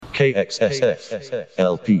KXSF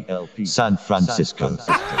LP San Francisco.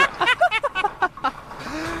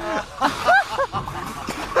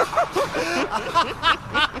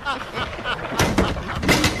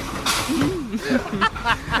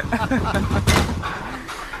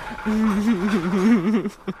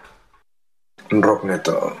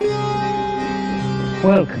 Rockneto.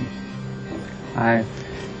 Welcome. I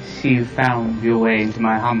see you found your way into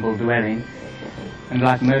my humble dwelling, and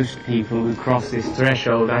like most people who cross this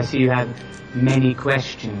threshold, I see you have many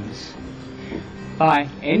questions. By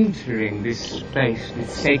entering this space, this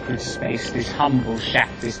sacred space, this humble shack,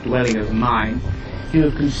 this dwelling of mine, you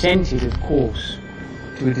have consented, of course,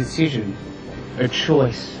 to a decision, a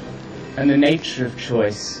choice, and the nature of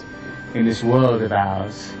choice in this world of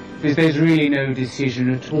ours. Because there's really no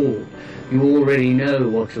decision at all. You already know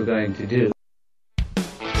what you're going to do.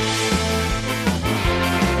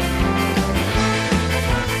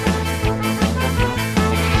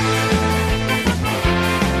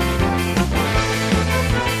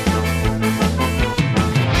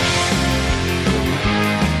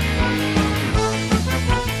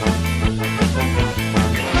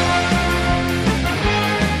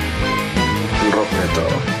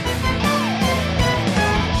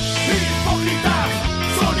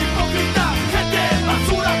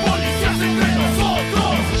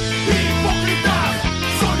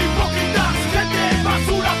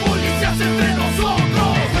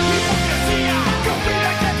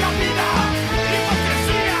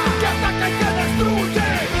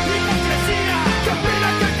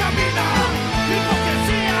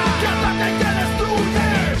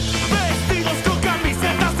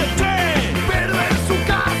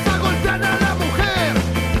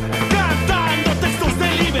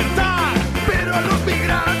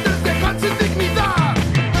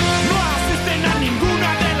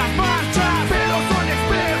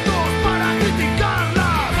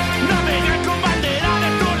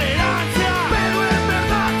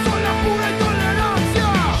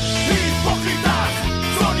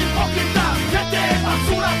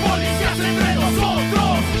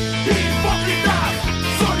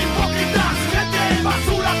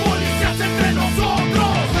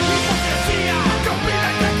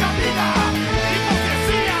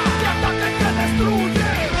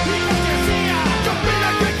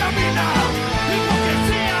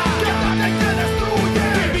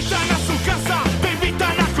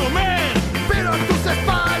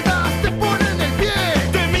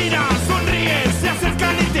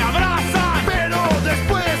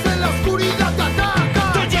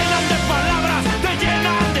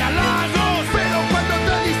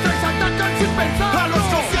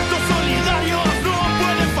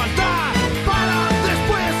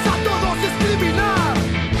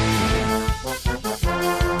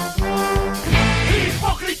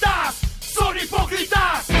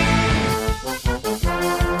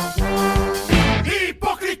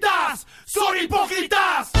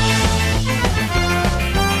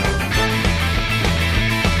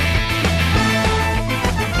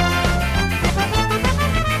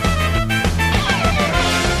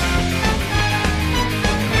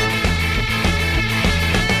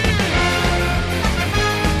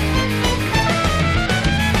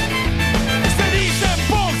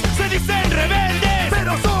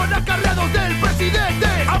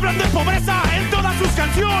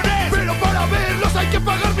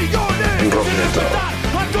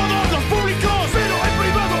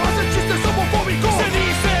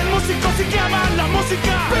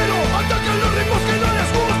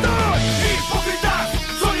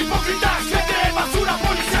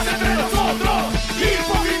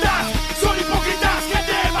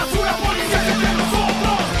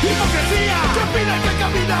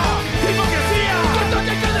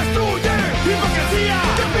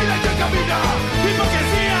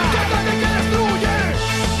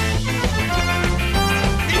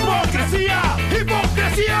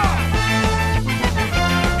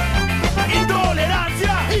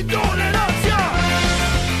 Intolerancia.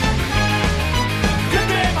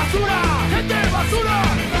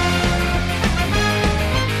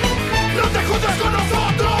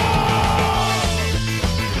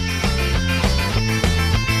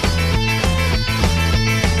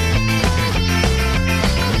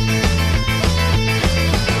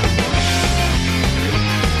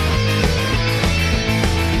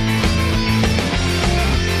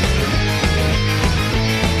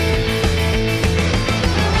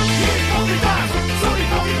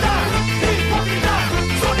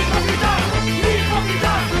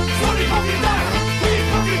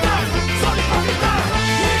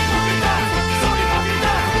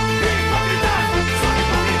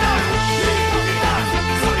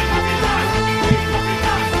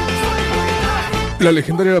 La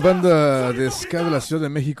legendaria banda de ska de la Ciudad de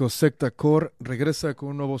México, Secta Core, regresa con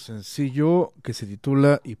un nuevo sencillo que se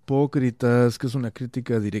titula Hipócritas, que es una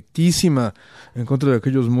crítica directísima en contra de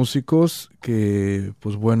aquellos músicos que,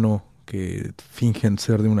 pues bueno, que fingen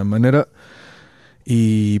ser de una manera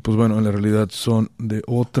y, pues bueno, en la realidad son de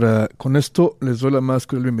otra. Con esto les doy la más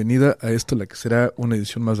cruel bienvenida a esta, la que será una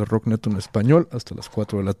edición más de Rock Neto en español, hasta las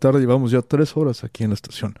 4 de la tarde. Llevamos ya 3 horas aquí en la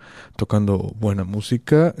estación tocando buena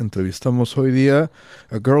música. Entrevistamos hoy día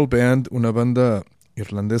a Girl Band, una banda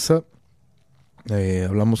irlandesa.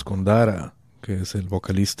 Hablamos con Dara, que es el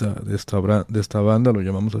vocalista de esta banda, lo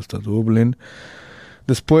llamamos hasta Dublín.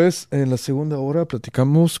 Después, en la segunda hora,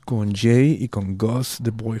 platicamos con Jay y con Gus de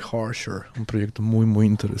Boy Harsher, un proyecto muy, muy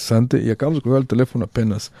interesante. Y acabamos de colgar el teléfono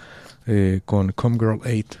apenas con Come Girl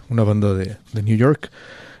 8, una banda de New York,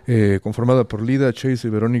 conformada por Lida, Chase y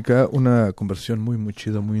Verónica. Una conversación muy, muy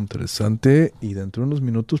chida, muy interesante. Y dentro de unos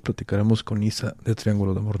minutos platicaremos con Isa de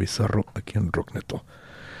Triángulo de Amor Bizarro aquí en Rock Neto.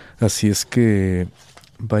 Así es que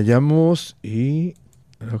vayamos y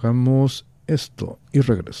hagamos esto y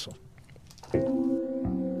regreso.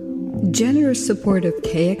 Generous support of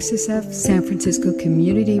KXSF San Francisco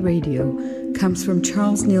Community Radio comes from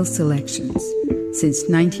Charles Neal Selections. Since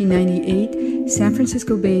 1998, San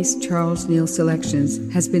Francisco-based Charles Neal Selections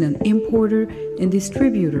has been an importer and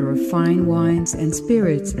distributor of fine wines and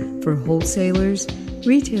spirits for wholesalers,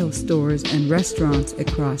 retail stores, and restaurants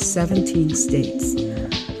across 17 states.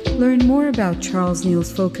 Learn more about Charles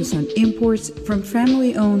Neal's focus on imports from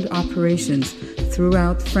family-owned operations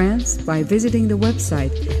throughout France by visiting the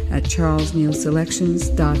website at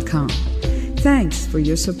charlesnealselections.com. Thanks for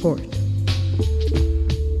your support.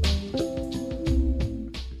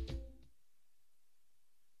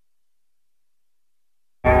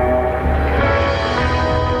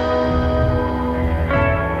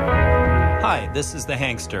 Hi, this is the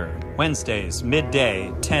Hankster. Wednesdays,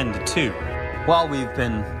 midday, 10 to 2. While we've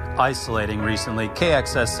been isolating recently,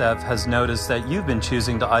 KXSF has noticed that you've been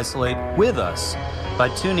choosing to isolate with us by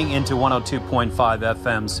tuning into 102.5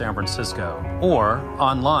 FM San Francisco or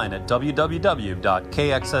online at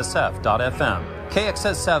www.kxsf.fm.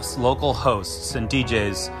 KXSF's local hosts and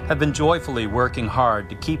DJs have been joyfully working hard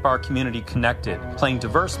to keep our community connected, playing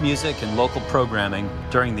diverse music and local programming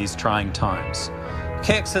during these trying times.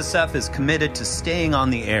 KXSF is committed to staying on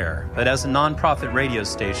the air, but as a nonprofit radio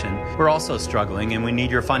station, we're also struggling and we need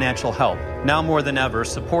your financial help. Now more than ever,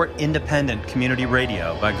 support independent community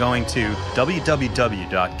radio by going to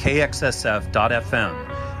www.kxsf.fm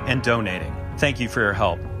and donating. Thank you for your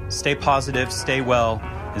help. Stay positive, stay well,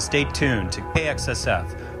 and stay tuned to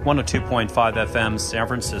KXSF 102.5 FM San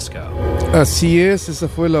Francisco. Así es, esa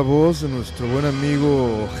fue la voz de nuestro buen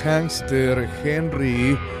amigo Hankster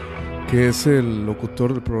Henry, que es el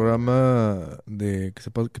locutor del programa que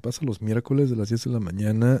pasa los miércoles de las 10 de la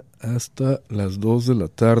mañana hasta las 2 de la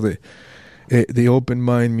tarde. The Open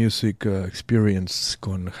Mind Music Experience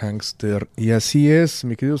con Hankster. Y así es,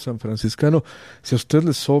 mi querido San Franciscano, si a usted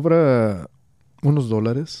le sobra unos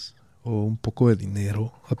dólares o un poco de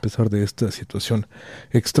dinero, a pesar de esta situación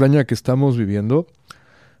extraña que estamos viviendo,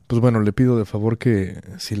 pues bueno, le pido de favor que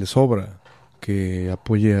si le sobra, que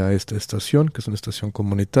apoye a esta estación, que es una estación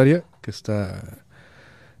comunitaria que está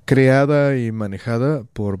creada y manejada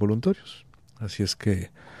por voluntarios. Así es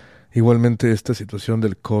que igualmente esta situación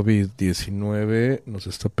del COVID-19 nos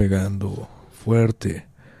está pegando fuerte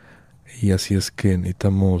y así es que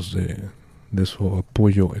necesitamos de su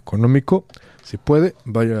apoyo económico. Si puede,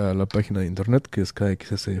 vaya a la página de internet que es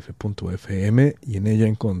kxsf.fm y en ella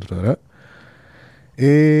encontrará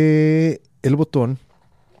el botón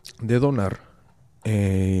de donar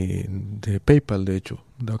de PayPal. De hecho,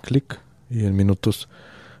 da clic y en minutos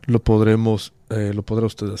lo podrá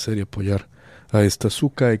usted hacer y apoyar a esta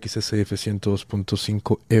Zuka XSF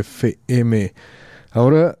 102.5 FM.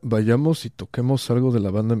 Ahora vayamos y toquemos algo de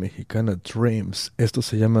la banda mexicana Dreams. Esto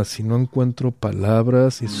se llama Si no encuentro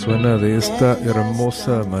palabras y suena de esta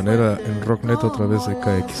hermosa manera en Rocknet a través de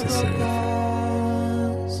KXSF.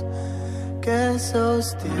 Que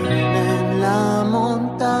sostienen la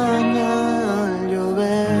montaña al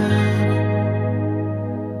llover,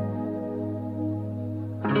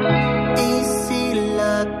 y si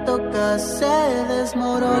la tocas se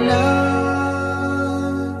desmorona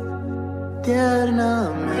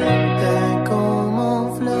tiernamente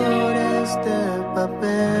como flores de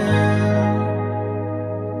papel.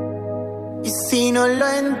 Y si no lo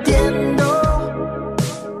entiendo,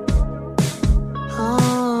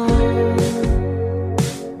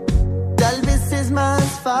 más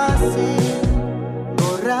fácil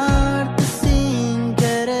borrarte sin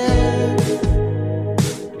querer,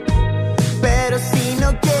 pero si no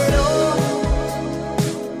quiero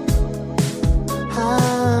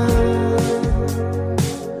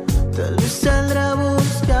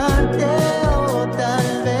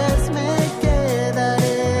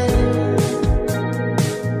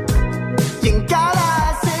Y en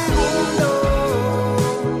cada segundo,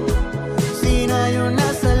 si no hay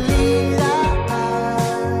una salida,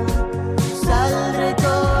 saldré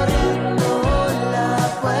corriendo, la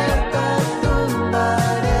puerta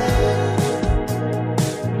tumbaré.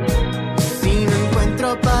 Si no encuentro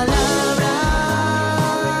palabras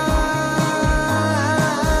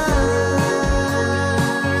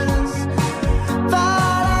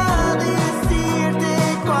para decirte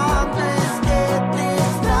cuánto es que te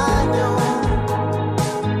extraño,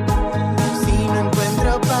 si no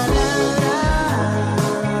encuentro palabras,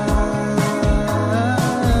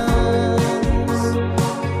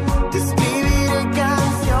 te escribiré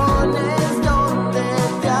canciones donde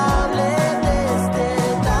te hable de este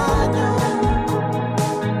daño.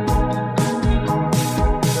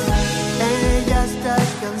 Ella está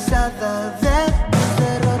cansada de tus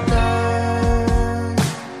derrotas.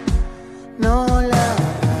 No la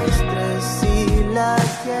arrastres si la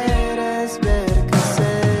quieres ver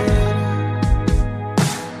crecer.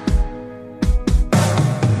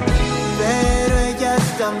 Pero ella es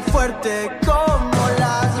tan fuerte como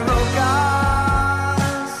las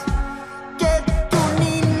rocas que tú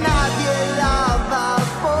ni nadie la va a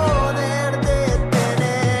poder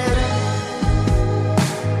detener.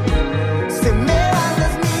 Se me van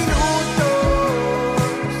los minutos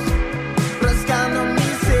rascando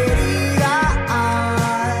mis heridas,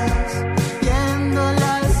 viendo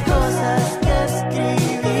las cosas que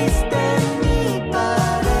escribiste en mi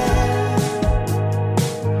pared.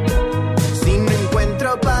 Si no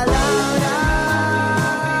encuentro palabras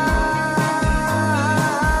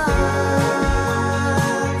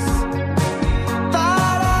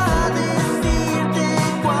para decirte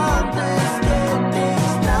cuánto es que te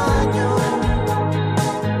extraño,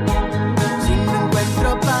 si no encuentro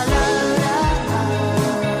palabras,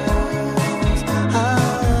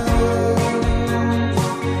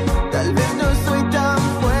 tal vez no soy tan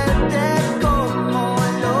fuerte como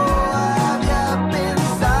lo había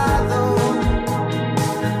pensado.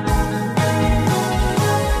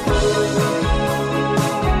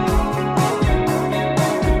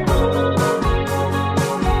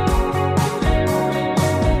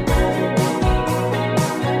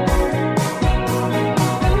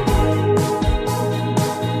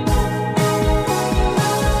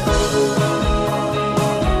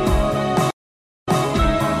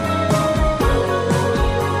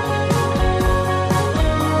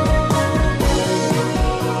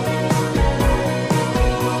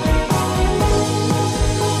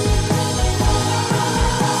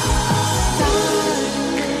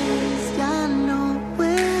 Ya no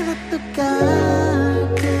puedo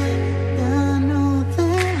tocarte, ya no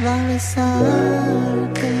debo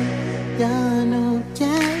besarte, ya no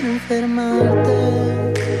quiero enfermarte.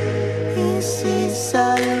 Y si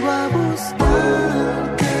salgo a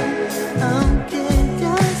buscarte, aunque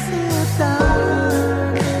ya sea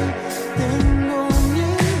tarde, tengo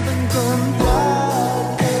miedo a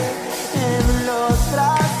encontrarte en los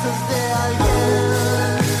brazos de alguien.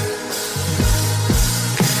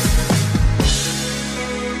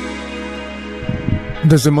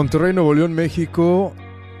 Desde Monterrey, Nuevo León, México,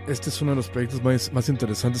 este es uno de los proyectos más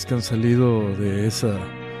interesantes que han salido de esa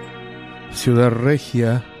ciudad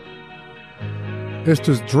regia.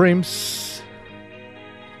 Esto es Dreams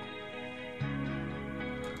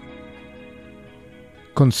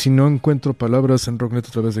con Si no encuentro palabras en Rocknet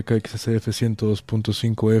a través de KXSF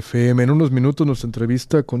 102.5 FM. En unos minutos nuestra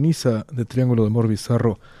entrevista con Isa de Triángulo de Amor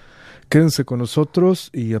Bizarro. Quédense con nosotros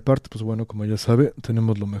y aparte, pues bueno, como ya sabe,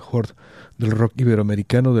 tenemos lo mejor del rock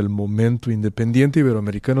iberoamericano del momento, independiente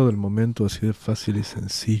iberoamericano del momento, así de fácil y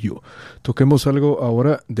sencillo. Toquemos algo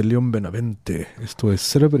ahora de León Benavente. Esto es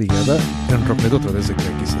Ser Brigada en Rocknet a través de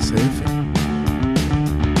KXSF.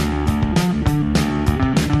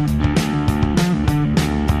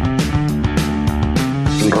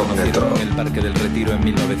 En el Parque del Retiro en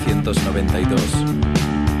 1992.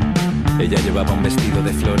 Ella llevaba un vestido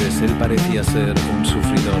de flores, él parecía ser un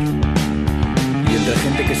sufridor. Y entre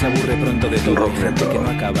gente que se aburre pronto de todo y gente que no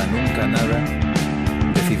acaba nunca nada,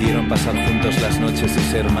 decidieron pasar juntos las noches y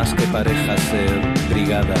ser más que pareja, ser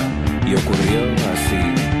brigada. Y ocurrió así.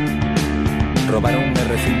 Robaron un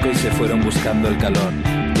R5 y se fueron buscando el calor.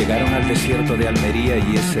 Llegaron al desierto de Almería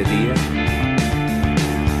y ese día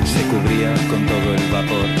se cubría con todo el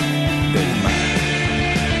vapor del mar.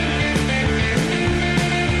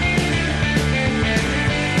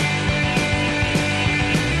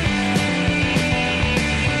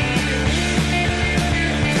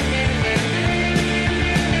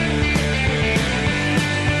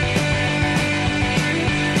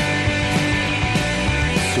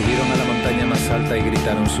 Subieron a la montaña más alta y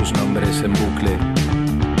gritaron sus nombres en bucle.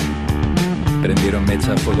 Prendieron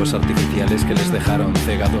mecha fuegos artificiales que les dejaron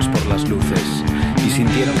cegados por las luces y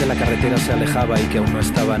sintieron que la carretera se alejaba y que aún no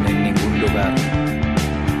estaban en ningún lugar,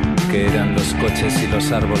 que eran los coches y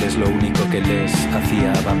los árboles lo único que les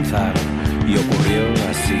hacía avanzar. Y ocurrió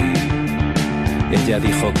así. Ella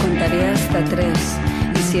dijo: contaré hasta 3,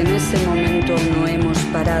 y si en ese momento no hemos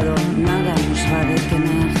parado, nada nos va a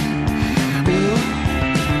detener. 1,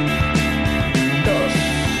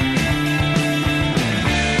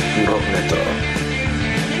 2. Rockneto.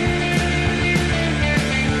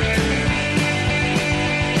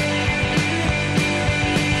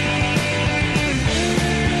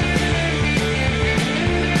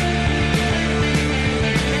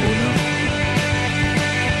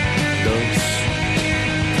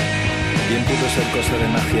 Pudo ser cosa de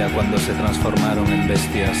magia cuando se transformaron en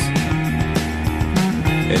bestias.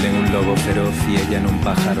 Él en un lobo feroz y ella en un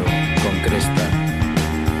pájaro con cresta.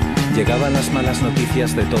 Llegaban las malas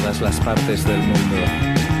noticias de todas las partes del mundo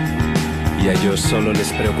y a ellos solo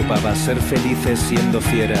les preocupaba ser felices siendo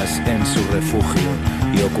fieras en su refugio.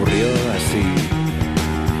 Y ocurrió así.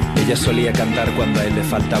 Ella solía cantar cuando a él le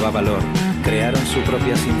faltaba valor. Crearon su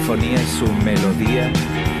propia sinfonía y su melodía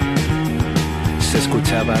se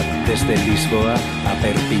escuchaba desde Lisboa a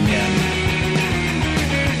Perpiñán,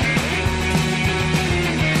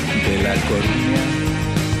 de La Coruña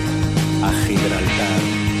a Gibraltar.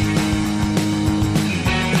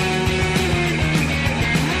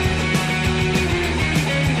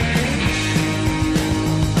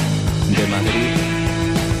 De Madrid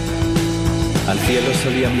al cielo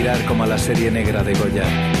solía mirar como a la serie negra de Goya.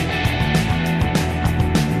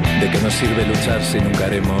 ¿De qué nos sirve luchar si nunca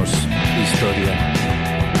haremos historia?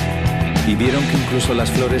 Y vieron que incluso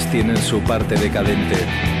las flores tienen su parte decadente.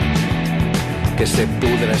 Que se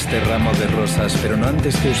pudra este ramo de rosas, pero no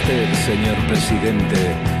antes que usted, señor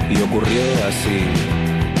presidente. Y ocurrió así.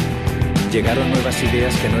 Llegaron nuevas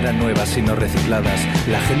ideas que no eran nuevas sino recicladas.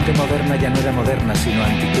 La gente moderna ya no era moderna sino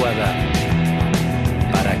anticuada.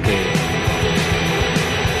 ¿Para qué?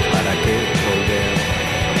 ¿Para qué volver?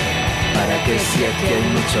 ¿Para qué si aquí hay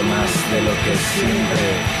mucho más de lo que siempre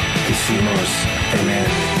quisimos tener?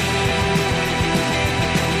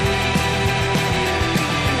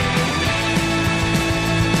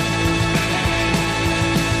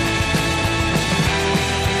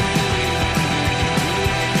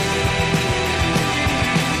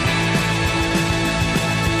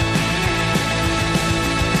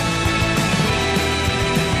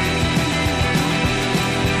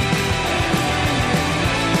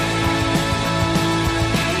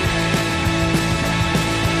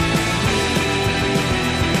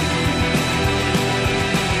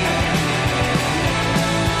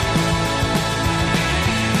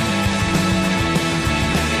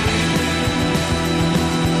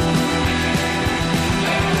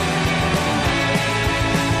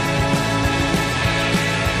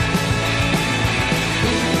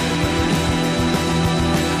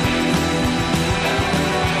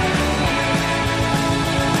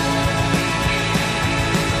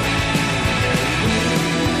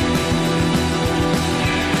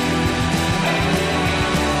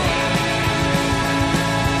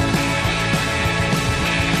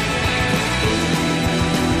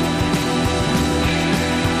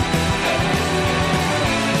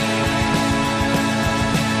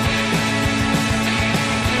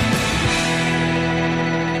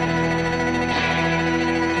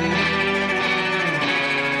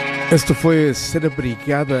 Esto fue Ser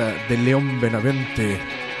Brigada de León Benavente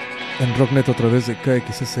en Rockneto a través de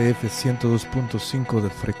KXSF 102.5 de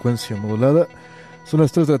frecuencia modulada. Son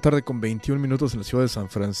las 3 de la tarde con 21 minutos en la ciudad de San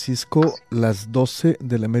Francisco, las 12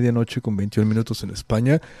 de la medianoche con 21 minutos en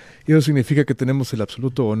España. Y eso significa que tenemos el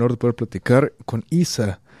absoluto honor de poder platicar con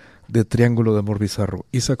Isa de Triángulo de Amor Bizarro.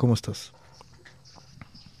 Isa, ¿cómo estás?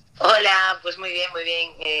 Hola, pues muy bien, muy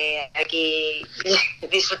bien. Aquí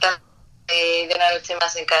disfrutando de una noche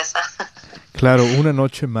más en casa. Claro, una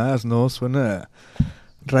noche más, ¿no? Suena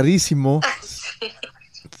rarísimo, sí.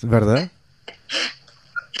 ¿Verdad?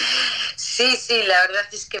 Sí, la verdad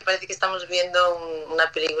es que parece que estamos viendo una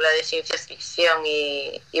película de ciencia ficción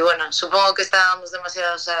y bueno, supongo que estábamos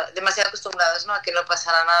demasiado acostumbrados, ¿no?, a que no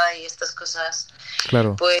pasara nada y estas cosas,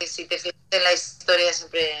 claro. Pues si te fijas en la historia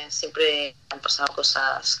siempre han pasado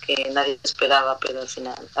cosas que nadie esperaba, pero al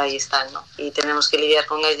final ahí están, ¿no? Y tenemos que lidiar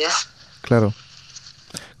con ellas. Claro.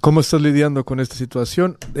 ¿Cómo estás lidiando con esta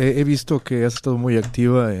situación? He visto que has estado muy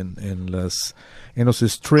activa en los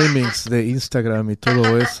streamings de Instagram y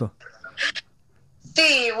todo eso.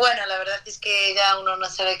 Sí, bueno, la verdad es que ya uno no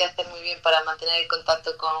sabe qué hacer muy bien para mantener el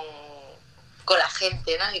contacto con la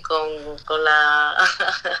gente, ¿no? Y con la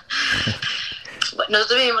Bueno,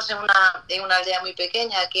 nosotros vivimos en una aldea muy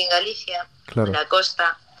pequeña aquí en Galicia, Claro. en la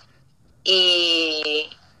costa, y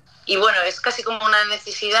bueno, es casi como una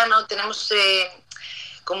necesidad, ¿no? Tenemos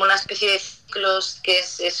como una especie de ciclos que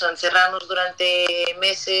es eso, encerrarnos durante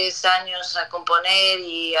meses, años a componer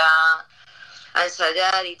y a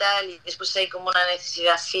ensayar y tal, y después hay como una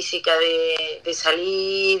necesidad física de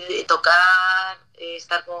salir, de tocar,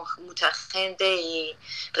 estar con mucha gente y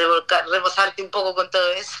rebozarte un poco con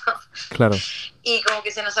todo eso. Claro. Y como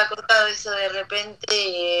que se nos ha cortado eso de repente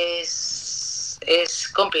y es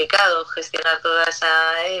complicado gestionar toda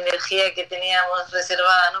esa energía que teníamos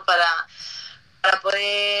reservada, ¿no? Para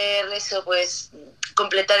poder eso, pues,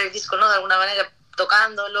 completar el disco, ¿no? De alguna manera,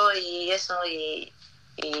 tocándolo y eso, y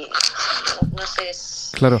no sé,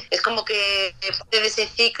 Claro. es como que parte de ese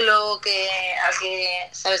ciclo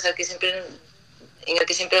 ¿sabes? En el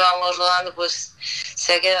que siempre vamos rodando, pues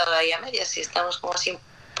se ha quedado ahí a medias y estamos como así un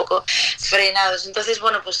poco frenados. Entonces,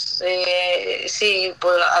 bueno, pues sí,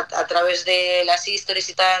 pues, a través de las historias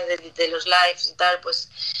y tal, de los lives y tal, pues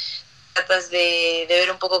tratas de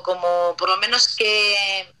ver un poco como, por lo menos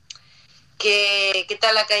qué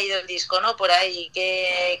tal ha caído el disco, ¿no? Por ahí,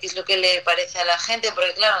 qué es lo que le parece a la gente,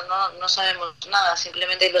 porque claro, no sabemos nada,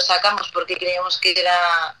 simplemente lo sacamos porque creíamos que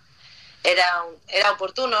era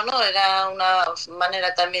oportuno, ¿no? Era una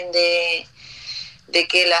manera también de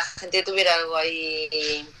que la gente tuviera algo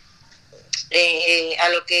ahí a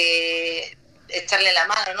lo que echarle la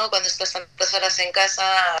mano, ¿no? Cuando estás tantas horas en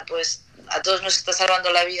casa, pues a todos nos está salvando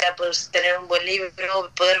la vida, pues tener un buen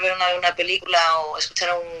libro, poder ver una película o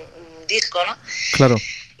escuchar un disco, ¿no? Claro.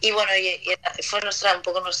 Y bueno, y fue un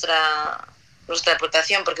poco nuestra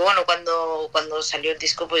aportación, porque bueno, cuando salió el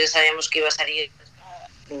disco, pues ya sabíamos que iba a salir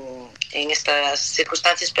en estas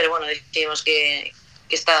circunstancias, pero bueno, decidimos que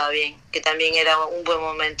estaba bien, que también era un buen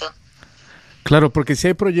momento. Claro, porque si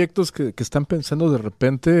hay proyectos que están pensando de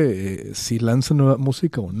repente si lanzan nueva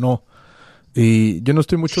música o no. Y yo no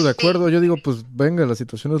estoy mucho de acuerdo. Yo digo, pues venga, la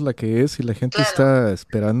situación es la que es y la gente está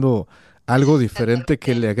esperando algo diferente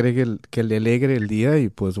que le agregue, que le alegre el día, y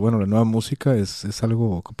pues bueno, la nueva música es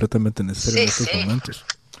algo completamente necesario en estos momentos.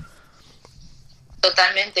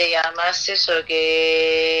 Totalmente, y además eso,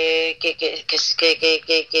 que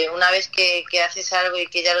una vez que haces algo y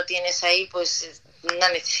que ya lo tienes ahí, pues es una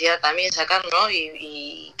necesidad también sacarlo, ¿no?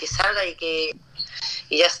 Y que salga y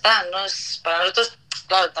ya está, ¿no? Es, para nosotros,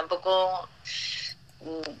 claro, tampoco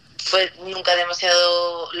fue nunca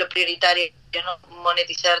demasiado lo prioritario, ¿no?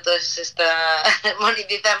 Monetizar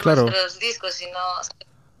Claro. Nuestros discos, sino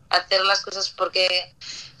hacer las cosas porque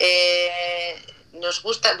nos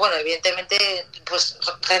gusta. Bueno, evidentemente, pues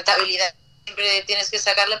rentabilidad siempre tienes que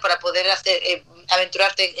sacarle para poder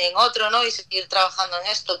aventurarte en otro, ¿no? Y seguir trabajando en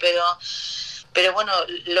esto, pero bueno,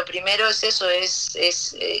 lo primero es eso,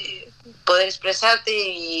 es poder expresarte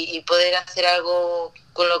y poder hacer algo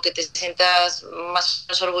con lo que te sientas más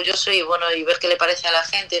orgulloso y bueno, y ver qué le parece a la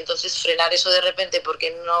gente. Entonces frenar eso de repente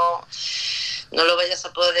porque no lo vayas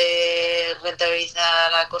a poder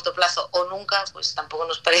rentabilizar a corto plazo o nunca, pues tampoco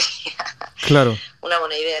nos parecía una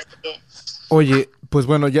buena idea. Así que... Oye, pues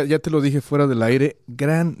bueno, ya te lo dije fuera del aire,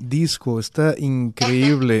 gran disco, está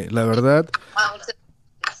increíble, la verdad.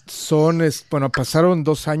 Pasaron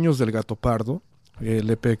 2 años del Gato Pardo, el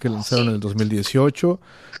EP que lanzaron en el 2018,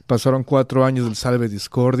 pasaron 4 años del Salve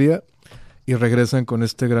Discordia y regresan con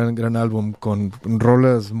este gran álbum con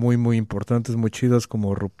rolas muy muy importantes, muy chidas,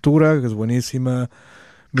 como Ruptura, que es buenísima.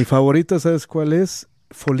 Mi favorita, ¿sabes cuál es?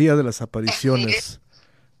 Folía de las Apariciones.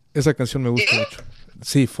 Esa canción me gusta mucho.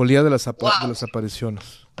 Sí, Folía de las Apariciones.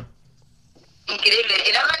 Increíble,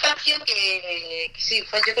 era una canción que sí,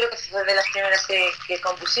 yo creo que fue de las primeras que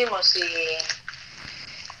compusimos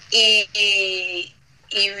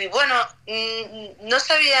y bueno, no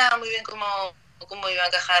sabía muy bien cómo iba a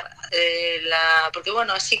encajar porque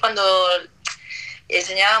bueno, así cuando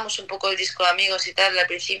enseñábamos un poco el disco a amigos y tal, al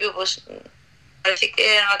principio pues parecía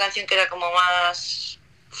que era una canción que era como más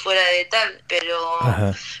fuera de tal, pero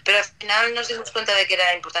al final nos dimos cuenta de que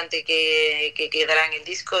era importante que quedara en el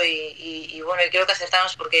disco y bueno, creo que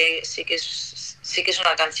acertamos porque sí que es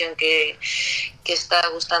una canción que está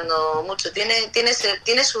gustando mucho.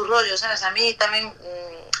 Tiene su rollo, ¿sabes? A mí también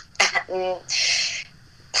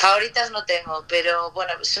favoritas no tengo, pero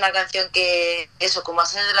bueno, es una canción que eso, como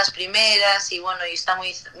hacer de las primeras y bueno, y está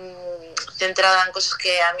muy centrada en cosas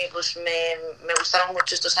que a mí pues me gustaron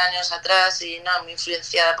mucho estos años atrás y no, muy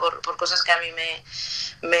influenciada por cosas que a mí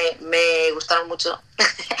me gustaron mucho.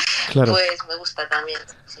 Claro. Pues me gusta también.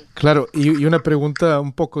 Sí. Claro, y una pregunta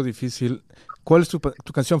un poco difícil. ¿Cuál es tu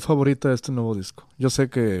canción favorita de este nuevo disco? Yo sé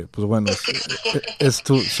que, pues bueno,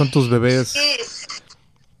 son tus bebés.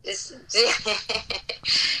 Sí.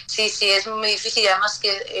 Sí, es muy difícil. Además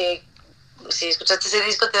que si escuchaste ese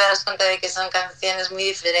disco te darás cuenta de que son canciones muy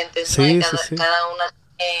diferentes, ¿no? Sí, Y sí. cada una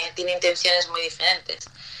tiene intenciones muy diferentes.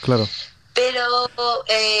 Claro. Pero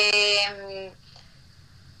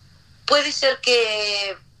puede ser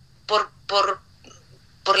que por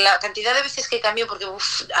la cantidad de veces que cambio, porque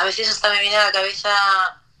a veces hasta me viene a la cabeza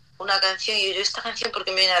una canción y yo, esta canción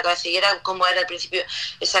porque me viene a la cabeza, y era como era al principio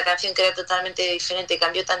esa canción, que era totalmente diferente,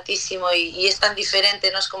 cambió tantísimo y es tan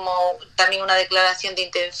diferente, ¿no? Es como también una declaración de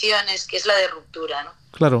intenciones, que es la de Ruptura, ¿no?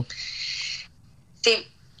 Claro. Sí,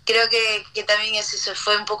 creo que también es eso,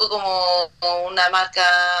 fue un poco como una marca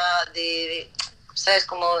 ¿sabes?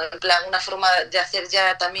 Como en plan una forma de hacer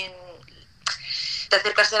ya también, de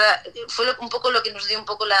acercarse fue un poco lo que nos dio un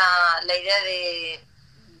poco la idea de,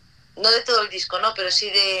 no de todo el disco, ¿no? Pero sí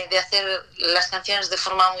de hacer las canciones de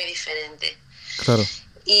forma muy diferente. Claro.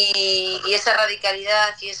 Y esa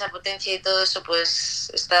radicalidad y esa potencia y todo eso, pues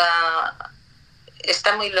está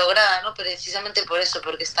muy lograda, ¿no? Precisamente por eso,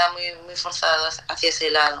 porque está muy, muy forzado hacia ese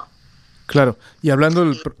lado. Claro. Y hablando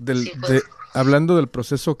pues. hablando del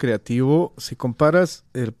proceso creativo, si comparas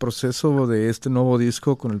el proceso de este nuevo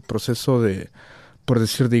disco con el proceso de, por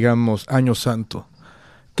decir, digamos, Año Santo,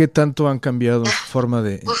 ¿qué tanto han cambiado en su forma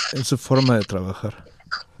de trabajar?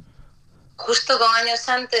 Justo con Años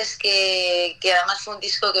Antes, que además fue un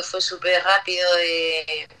disco que fue súper rápido,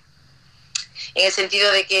 en el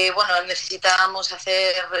sentido de que, bueno, necesitábamos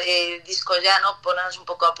hacer disco ya, ¿no? Ponernos un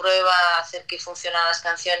poco a prueba, hacer que funcionaran las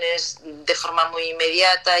canciones de forma muy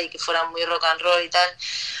inmediata y que fueran muy rock and roll y tal.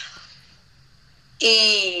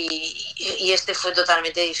 Y este fue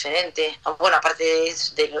totalmente diferente. Bueno, aparte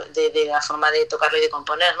de la forma de tocarlo y de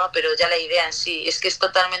componer, ¿no? Pero ya la idea en sí es que es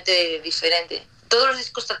totalmente diferente. Todos los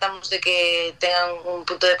discos tratamos de que tengan un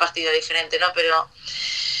punto de partida diferente, ¿no? Pero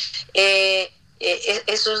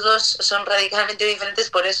esos dos son radicalmente diferentes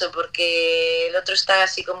por eso, porque el otro está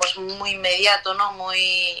así como es muy inmediato, ¿no?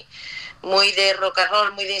 Muy de rock and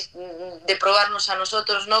roll, muy de probarnos a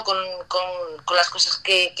nosotros, ¿no? Con las cosas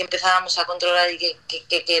que empezábamos a controlar y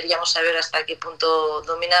que queríamos saber hasta qué punto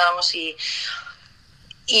dominábamos y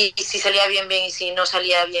si salía bien, y si no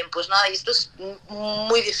salía bien, pues nada. Y esto es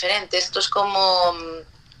muy diferente. Esto es como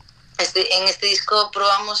en este disco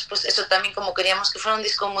probamos, pues eso también, como queríamos que fuera un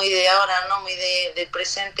disco muy de ahora, ¿no? Muy del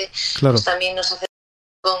presente. Claro. Pues también nos hace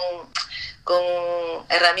con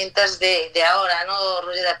herramientas de ahora, ¿no?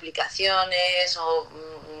 Rollo de aplicaciones o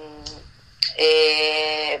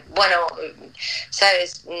bueno,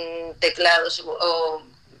 ¿sabes? Teclados o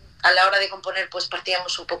a la hora de componer pues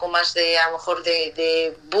partíamos un poco más de, a lo mejor,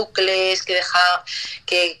 de bucles que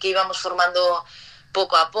íbamos formando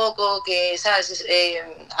poco a poco, que, ¿sabes?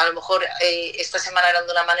 A lo mejor esta semana eran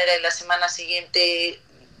de una manera y la semana siguiente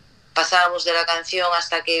pasábamos de la canción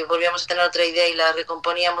hasta que volvíamos a tener otra idea y la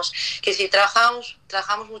recomponíamos. Que sí, trabajamos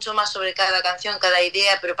mucho más sobre cada canción, cada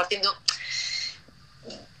idea, pero partiendo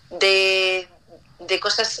de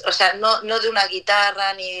cosas, o sea, no de una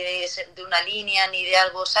guitarra, ni de una línea, ni de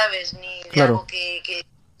algo, ¿sabes? Ni de Claro. algo que...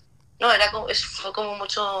 No, fue como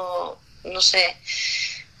mucho, no sé,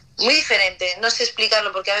 muy diferente. No sé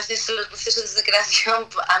explicarlo, porque a veces los procesos de creación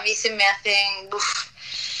a mí se me hacen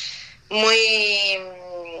muy...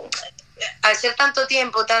 Al ser tanto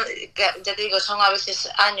tiempo, ya te digo, son a veces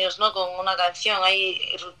años, ¿no? Con una canción,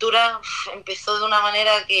 hay Ruptura, empezó de una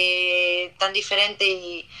manera que tan diferente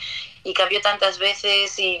y cambió tantas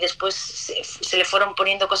veces y después se le fueron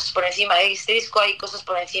poniendo cosas por encima. Este disco hay cosas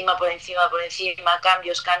por encima,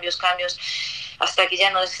 cambios, hasta que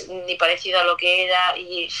ya no es ni parecido a lo que era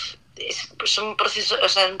y es un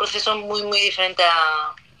proceso muy, muy diferente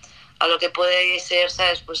a lo que puede ser,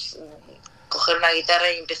 ¿sabes? Pues coger una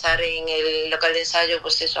guitarra y empezar en el local de ensayo,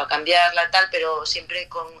 pues eso, a cambiarla, tal, pero siempre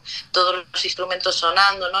con todos los instrumentos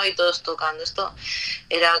sonando, ¿no? Y todos tocando. Esto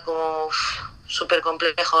era como súper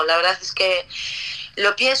complejo. La verdad es que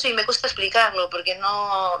lo pienso y me cuesta explicarlo, porque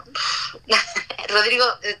no... Rodrigo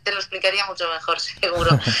te lo explicaría mucho mejor,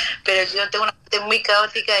 seguro. Pero yo tengo una mente muy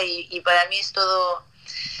caótica y para mí es todo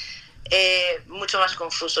mucho más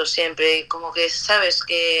confuso siempre. Como que, ¿sabes?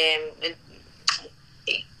 Que...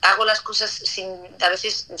 hago las cosas a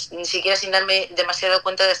veces ni siquiera sin darme demasiado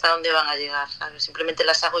cuenta de hasta dónde van a llegar, ¿sabes? Simplemente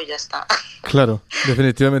las hago y ya está. Claro,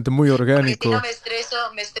 definitivamente muy orgánico. Porque si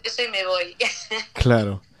no me estreso y me voy.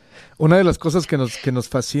 Claro. Una de las cosas que nos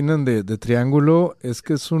fascinan de Triángulo es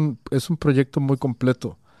que es un proyecto muy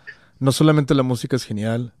completo. No solamente la música es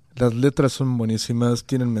genial, las letras son buenísimas,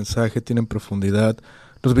 tienen mensaje, tienen profundidad.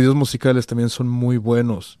 Los videos musicales también son muy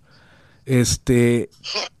buenos.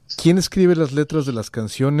 ¿Quién escribe las letras de las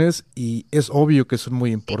canciones? Y es obvio que son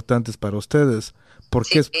muy importantes para ustedes, ¿Por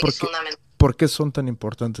Sí, qué, es por qué- fundamental. por qué son tan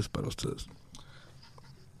importantes para ustedes?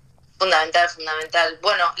 Fundamental.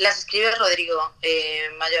 Bueno, las escribe Rodrigo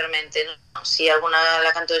mayormente, ¿no? Si alguna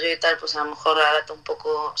la canto yo y tal, pues a lo mejor adapto un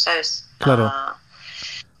poco, ¿sabes? Claro.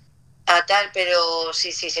 A tal, pero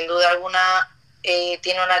sí, sin duda alguna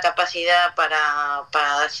tiene una capacidad para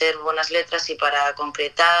hacer buenas letras y para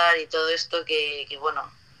concretar y todo esto que bueno,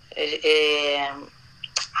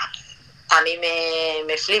 a mí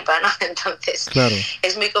me flipa, ¿no? Entonces Claro.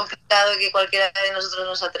 es muy complicado que cualquiera de nosotros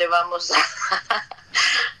nos atrevamos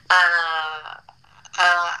a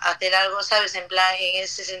hacer algo, ¿sabes? En plan, en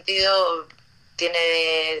ese sentido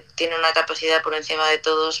tiene una capacidad por encima de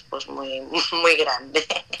todos pues muy grande.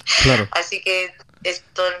 Claro. Así que es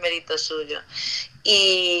todo el mérito suyo.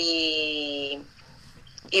 Y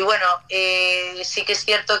bueno, sí que es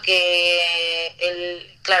cierto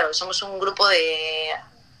que claro, somos un grupo de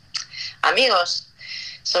amigos,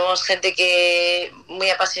 somos gente que muy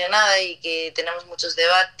apasionada y que tenemos muchos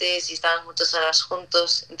debates y estamos muchas horas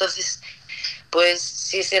juntos, entonces pues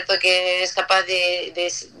sí es cierto que es capaz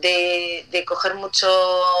de coger mucho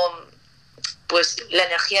pues la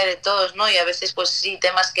energía de todos, ¿no? Y a veces pues sí,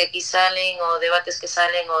 temas que aquí salen o debates que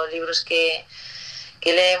salen o libros que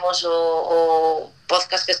leemos o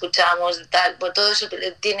podcast que escuchamos, tal, pues todo eso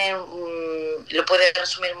lo puede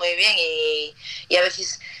resumir muy bien y a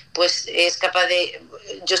veces pues es capaz de...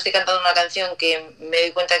 Yo estoy cantando una canción que me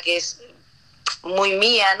doy cuenta que es muy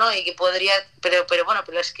mía, ¿no? Y que podría... Pero bueno,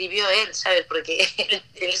 pero lo escribió él, ¿sabes? Porque él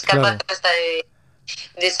es capaz Claro. hasta de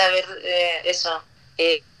saber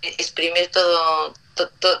exprimir toda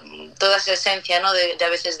esa esencia, ¿no? De a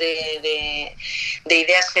veces de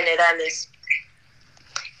ideas generales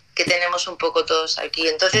que tenemos un poco todos aquí.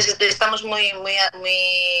 Entonces estamos muy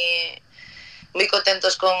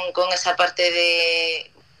contentos con esa parte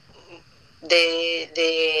de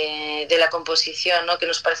la composición, ¿no? Que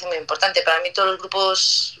nos parece muy importante. Para mí todos los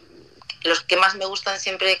grupos, los que más me gustan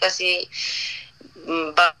siempre casi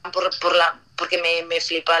van porque me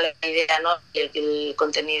flipa la idea, ¿no? El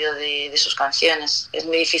contenido de sus canciones. Es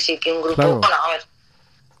muy difícil que un grupo... Claro. Bueno, a ver,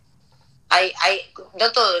 hay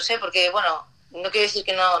no todos, porque bueno, no quiero decir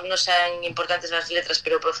que no sean importantes las letras,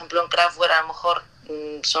 pero por ejemplo en Kraftwerk a lo mejor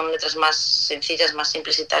son letras más sencillas, más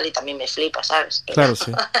simples y tal, y también me flipa, ¿sabes? Claro,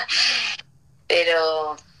 sí.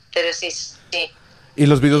 pero sí. ¿Y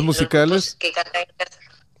los videos Y los musicales? grupos que cantan,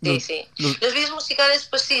 sí. Los- Los vídeos musicales,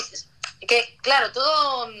 pues sí, que claro,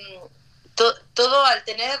 todo al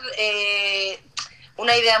tener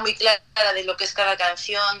una idea muy clara de lo que es cada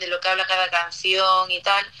canción, de lo que habla cada canción y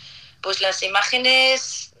tal, pues las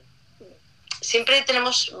imágenes siempre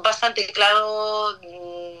tenemos bastante claro,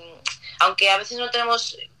 aunque a veces no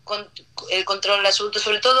tenemos el control absoluto,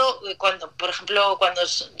 sobre todo cuando, por ejemplo, cuando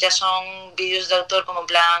ya son vídeos de autor, como en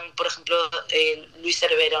plan, por ejemplo, Luis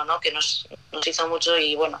Cervero, ¿no? Que nos hizo mucho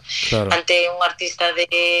y bueno, Claro. ante un artista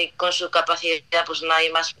con su capacidad, pues nadie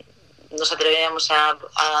más nos atreveríamos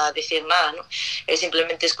a decir nada, ¿no? Él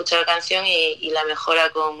simplemente escucha la canción y la mejora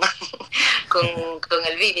con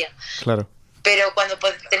el vídeo. Claro. Pero cuando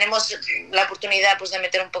tenemos la oportunidad pues de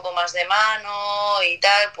meter un poco más de mano y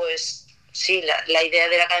tal, pues sí, la idea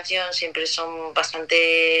de la canción siempre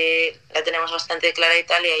la tenemos bastante clara y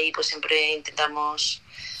tal, y ahí pues siempre intentamos,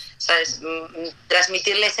 ¿sabes?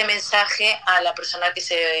 Transmitirle ese mensaje a la persona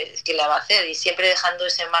que la va a hacer, y siempre dejando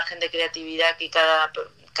ese margen de creatividad que cada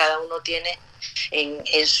uno tiene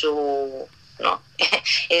en su, ¿no?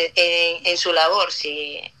 en su labor.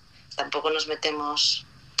 Si tampoco nos metemos,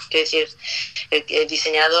 quiero decir, el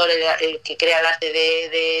diseñador, el que crea el arte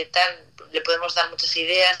de tal, le podemos dar muchas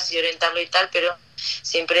ideas y orientarlo y tal, pero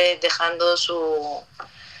siempre dejando a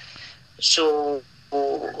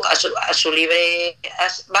su libre,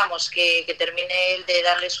 vamos, que termine él de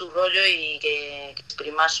darle su rollo y que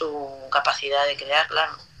exprima su capacidad de crear,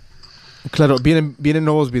 claro. Claro, vienen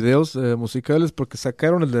nuevos videos musicales porque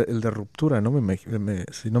sacaron el de Ruptura, ¿no?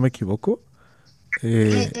 Si no me equivoco.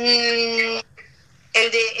 El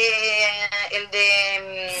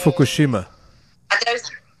de Fukushima. a través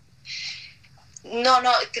no,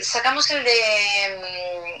 sacamos el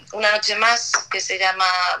de Una noche más, que se llama,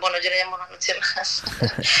 bueno, yo le llamo Una noche más,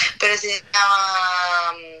 pero se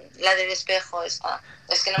llama la del espejo, esa.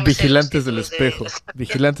 Es que no me Vigilantes sé del los títulos espejo.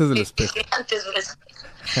 Vigilantes del espejo. Vigilantes del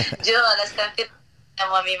espejo. Yo a las canciones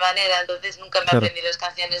llamo a mi manera, entonces nunca me Claro. aprendí las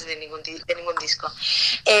canciones de ningún disco.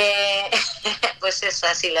 Pues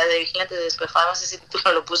esa, sí, la de Vigilantes del espejo. Además ese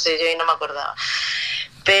título lo puse yo y no me acordaba.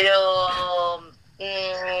 Pero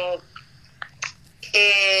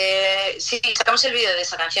sí, sacamos el vídeo de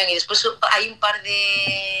esa canción y después hay un par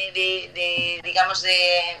de digamos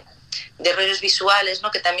de rollos visuales,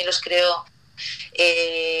 ¿no? Que también los creo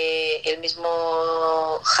el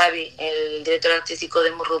mismo Javi, el director artístico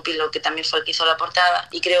de Murrupilo, que también fue el que hizo la portada,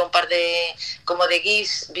 y creó un par de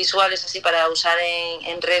GIFs visuales así para usar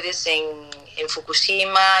en redes en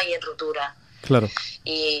Fukushima y en Rutura. Claro.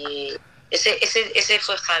 Y ese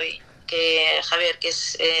fue Javier, que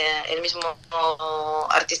es el mismo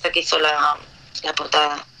artista que hizo la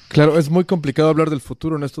portada. Claro, es muy complicado hablar del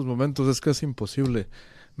futuro en estos momentos, es casi imposible.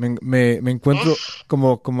 Me encuentro,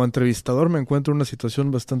 como entrevistador, me encuentro en una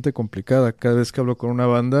situación bastante complicada. Cada vez que hablo con una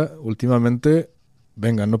banda, últimamente,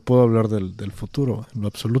 no puedo hablar del futuro, en lo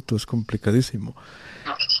absoluto, es complicadísimo.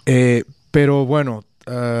 Pero bueno,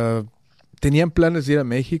 ¿tenían planes de ir a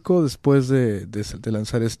México después de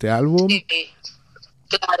lanzar este álbum? Sí,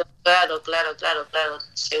 claro,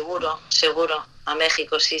 seguro. A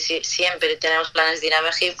México, sí, siempre tenemos planes de ir a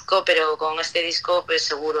México, pero con este disco, pues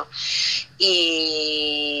seguro.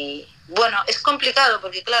 Y bueno, es complicado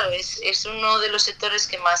porque, claro, es uno de los sectores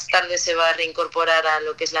que más tarde se va a reincorporar a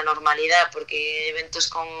lo que es la normalidad, porque eventos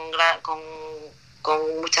con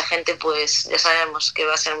mucha gente, pues ya sabemos que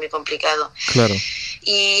va a ser muy complicado. Claro.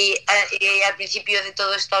 Y al principio de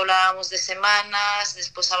todo esto hablábamos de semanas,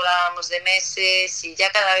 después hablábamos de meses, y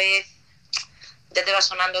ya cada vez ya te va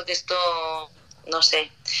sonando que esto, no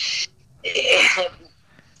sé,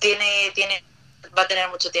 va a tener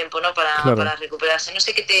mucho tiempo, ¿no? Para recuperarse. No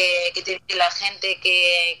sé qué te dice la gente,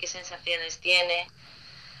 qué sensaciones tiene.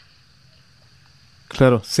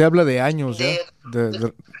 Claro, se habla de años ya.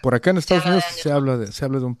 Por acá en Estados Unidos se habla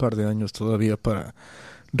de un par de años todavía para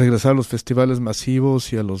regresar a los festivales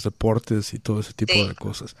masivos y a los deportes y todo ese tipo de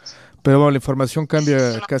cosas. Pero bueno, la información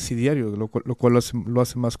cambia casi diario, lo cual lo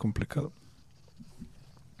hace más complicado.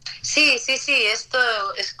 Sí, esto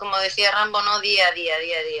es como decía Rambo, ¿no? Día a día.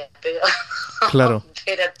 Pero, claro.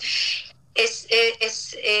 Pero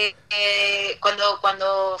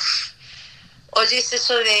cuando oyes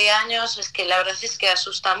eso de años, es que la verdad es que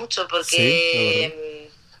asusta mucho,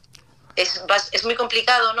 porque es muy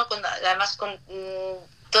complicado, ¿no? Además con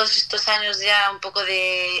todos estos años ya un poco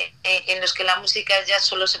en los que la música ya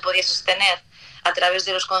solo se podía sostener a través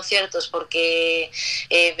de los conciertos, porque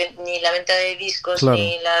ni la venta de discos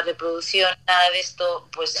ni la reproducción, nada de esto,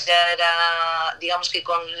 pues ya era, digamos que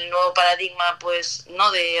con el nuevo paradigma, pues no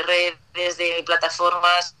de redes, de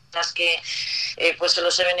plataformas, las que pues solo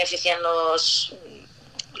se benefician los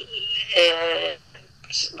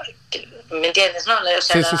 ¿me entiendes? ¿No? O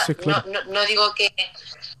sea, sí, claro. no digo que.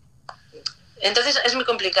 Entonces es muy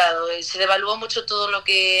complicado, se devaluó mucho todo lo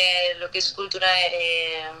que es cultura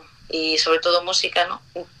y sobre todo música, ¿no?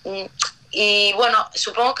 Y bueno,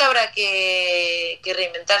 supongo que habrá que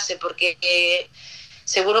reinventarse, porque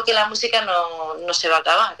seguro que la música no se va a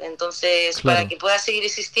acabar. Entonces, para que pueda seguir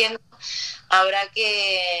existiendo, habrá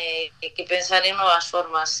que pensar en nuevas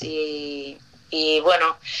formas. Y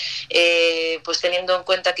bueno, pues teniendo en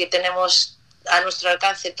cuenta que tenemos a nuestro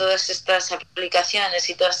alcance todas estas aplicaciones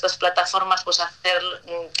y todas estas plataformas, pues hacer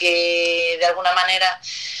que de alguna manera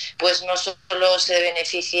pues no solo se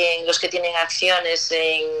beneficien los que tienen acciones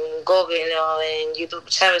en Google o en YouTube,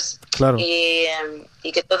 ¿sabes? Claro. Y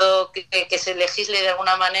que todo, que se legisle de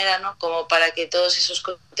alguna manera, ¿no? Como para que todos esos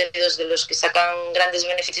contenidos de los que sacan grandes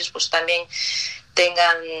beneficios pues también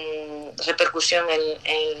tengan repercusión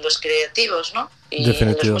en los creativos, ¿no? Y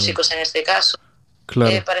en los músicos en este caso.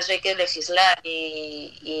 Claro. Para eso hay que legislar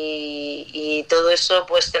y todo eso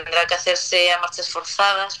pues tendrá que hacerse a marchas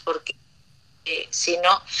forzadas, porque si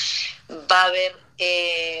no va a haber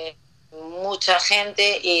mucha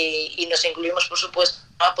gente y nos incluimos, por supuesto,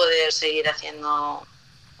 a poder seguir haciendo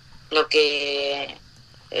lo que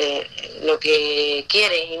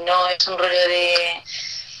quieren, y no es un rollo de.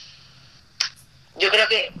 Yo creo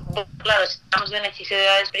que, claro, si estamos beneficio de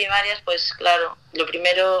edades primarias, pues claro, lo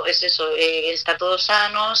primero es eso, estar todos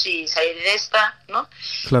sanos y salir de esta, ¿no?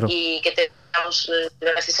 Claro. Y que tengamos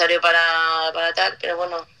lo necesario para tal, pero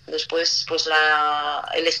bueno, después pues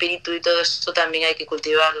el espíritu y todo esto también hay que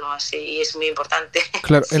cultivarlo, así, y es muy importante.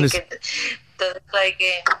 Claro, todo esto hay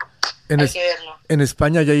que verlo. En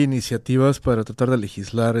España ya hay iniciativas para tratar de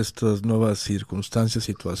legislar estas nuevas circunstancias,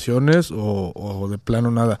 situaciones, o de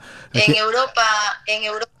plano nada. En Europa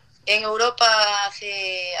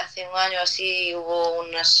hace un año así hubo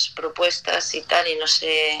unas propuestas y tal, y no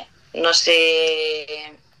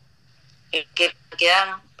sé qué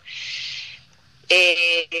quedaron.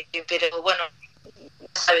 Pero bueno,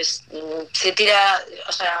 sabes, se tira,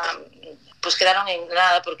 o sea, pues quedaron en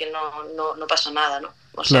nada porque no pasó nada, ¿no?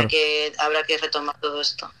 O sea que habrá que retomar todo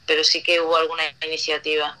esto. Pero sí que hubo alguna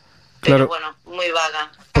iniciativa. Claro. pero bueno, muy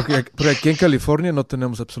vaga. Porque aquí en California no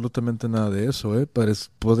tenemos absolutamente nada de eso, ¿eh?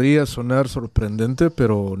 Podría sonar sorprendente,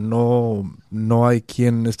 pero no hay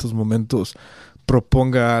quien en estos momentos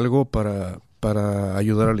proponga algo para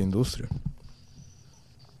ayudar a la industria.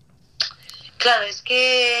 Claro, es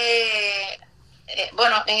que,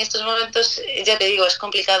 bueno, en estos momentos, ya te digo, es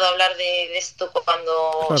complicado hablar de esto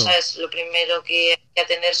cuando, Claro. ¿sabes? Lo primero que hay que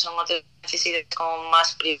atender son otras necesidades como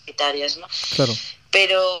más prioritarias, ¿no? Claro.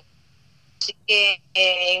 Pero sí que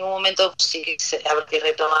en un momento pues, sí que habrá que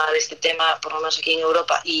retomar este tema, por lo menos aquí en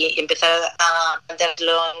Europa, y empezar a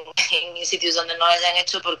plantearlo en sitios donde no lo hayan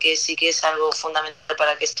hecho, porque sí que es algo fundamental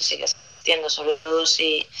para que esto siga existiendo, sobre todo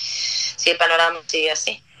si el panorama sigue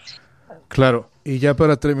así. Claro, y ya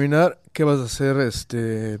para terminar, ¿qué vas a hacer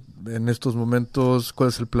en estos momentos? ¿Cuál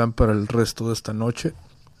es el plan para el resto de esta noche?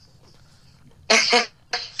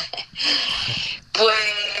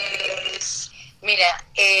 Pues, mira,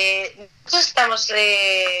 nosotros estamos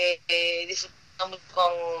disfrutando mucho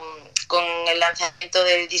con el lanzamiento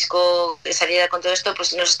del disco, de salida con todo esto,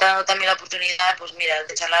 pues nos está dando también la oportunidad, pues mira,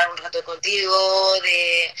 de charlar un rato contigo,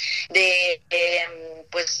 de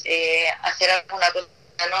hacer alguna cosa,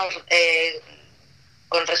 ¿no?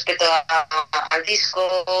 Con respecto al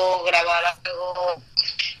disco, grabar algo,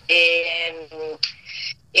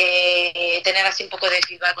 tener así un poco de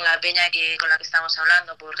feedback con la peña con la que estamos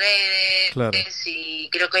hablando por redes. Claro. Y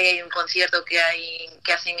creo que hay un concierto que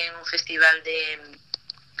hacen en un festival de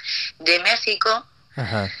México.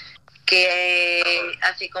 Ajá. Que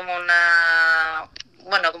hace como una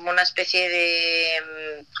especie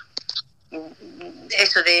de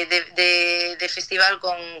de festival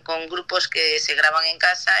con grupos que se graban en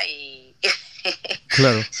casa y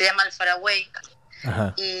Claro. se llama el Faraway.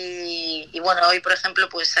 Ajá. Y bueno, hoy por ejemplo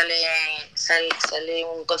pues sale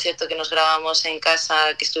un concierto que nos grabamos en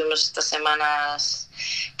casa, que estuvimos estas semanas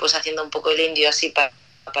pues haciendo un poco el indio así para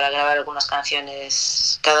grabar algunas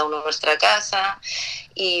canciones cada uno en nuestra casa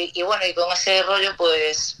y bueno, y con ese rollo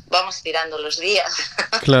pues vamos tirando los días.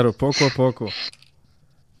 Claro, poco a poco.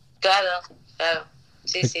 Claro,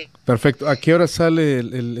 sí. Perfecto. ¿A qué hora sale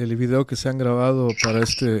el video que se han grabado para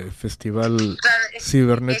este festival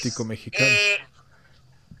cibernético mexicano?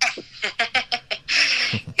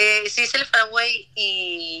 Sí, es el Faraway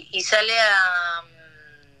y sale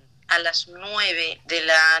a las 9 de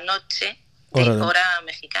la noche de hora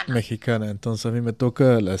mexicana. Mexicana, entonces a mí me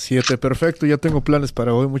toca a las 7. Perfecto, ya tengo planes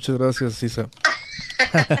para hoy. Muchas gracias, Isa.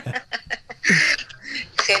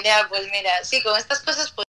 Genial, pues mira, sí, con estas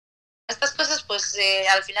cosas pues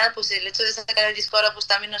al final pues el hecho de sacar el disco ahora pues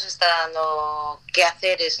también nos está dando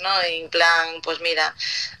quehaceres, ¿no? En plan, pues mira,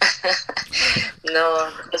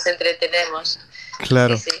 nos entretenemos.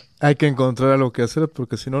 Claro, Sí. hay que encontrar algo que hacer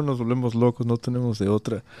porque si no nos volvemos locos, no tenemos de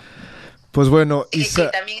otra. Pues bueno, Isa...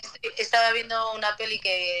 Y también estaba viendo una peli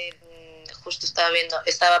que justo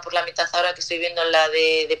estaba por la mitad ahora, que estoy viendo la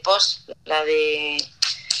de Post, la de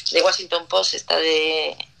Washington Post, esta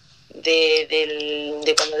de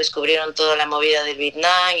cuando descubrieron toda la movida del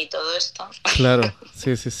Vietnam y todo esto. Claro,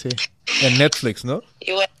 sí. En Netflix, ¿no?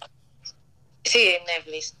 Y bueno, sí, en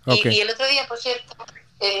Netflix. Okay. Y el otro día, por cierto,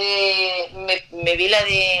 me vi la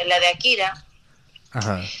de Akira.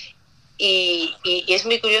 Ajá. Y es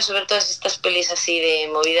muy curioso ver todas estas pelis así de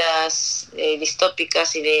movidas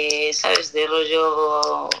distópicas y de, ¿sabes?, de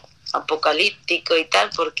rollo apocalíptico y tal,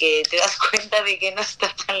 porque te das cuenta de que no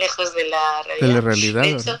está tan lejos de la realidad. De la realidad.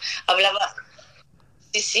 De hecho, hablaba...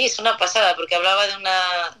 Sí, es una pasada, porque hablaba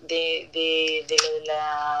de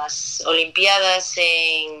las Olimpiadas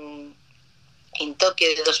en Tokio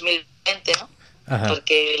de 2020, ¿no? Ajá.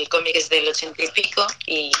 Porque el cómic es del 80 y pico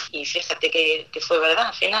y fíjate que fue verdad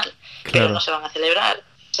al final, Claro. pero no se van a celebrar.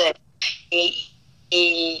 O sea,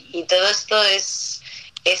 y todo esto es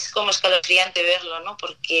como escalofriante verlo, ¿no?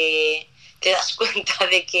 Porque te das cuenta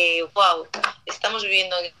de que, wow, estamos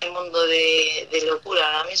viviendo en un mundo de locura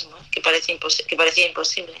ahora mismo, ¿eh? que parecía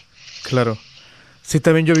imposible. Claro. Sí,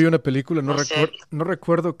 también yo vi una película, no O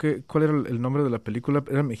recuerdo cuál era el nombre de la película,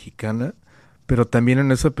 era mexicana, pero también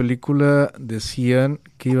en esa película decían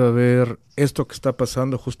que iba a haber esto que está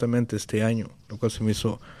pasando justamente este año, lo cual se me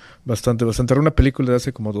hizo bastante. Era una película de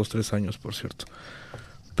hace como 2-3 años, por cierto.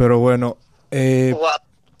 Pero bueno, wow.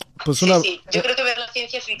 pues Sí, yo creo que ver la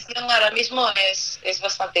ciencia ficción ahora mismo es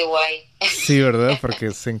bastante guay. Sí, ¿verdad?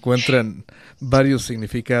 Porque se encuentran varios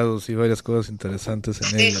significados y varias cosas interesantes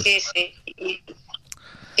en ellas. Sí.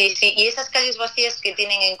 Y esas calles vacías que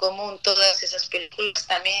tienen en común todas esas películas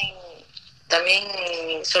también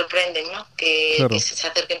sorprenden, ¿no? Claro. Que se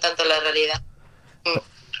acerquen tanto a la realidad.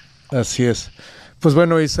 Así es. Pues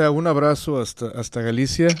bueno, Isa, un abrazo hasta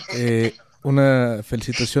Galicia. una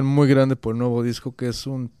felicitación muy grande por el nuevo disco, que es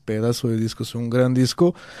un pedazo de disco, es un gran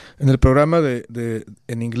disco. En el programa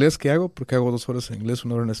en inglés que hago, porque hago 2 horas en inglés,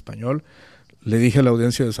 1 hora en español, le dije a la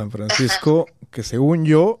audiencia de San Francisco que según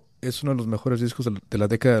yo es uno de los mejores discos de la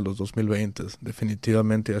década de los 2020,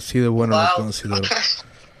 definitivamente, así de bueno lo considero.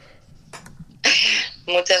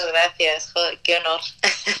 Muchas gracias, joder, qué honor.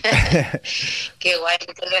 Qué guay,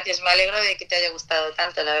 muchas gracias. Me alegro de que te haya gustado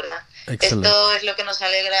tanto, la verdad. Excelente. Esto es lo que nos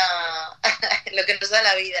alegra, lo que nos da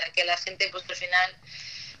la vida, que a la gente pues al final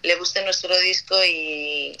le guste nuestro disco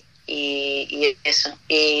y eso.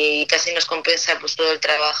 Y casi nos compensa pues todo el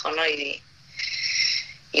trabajo, ¿no?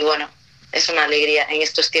 Y bueno, es una alegría en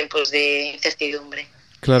estos tiempos de incertidumbre.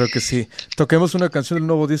 Claro que sí. Toquemos una canción del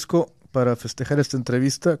nuevo disco para festejar esta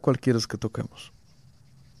entrevista. ¿Cuál quieres que toquemos?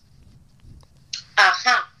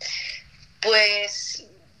 Ajá, pues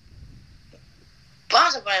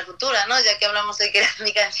vamos a poner Futura, ¿no? Ya que hablamos de que era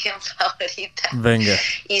mi canción favorita. Venga.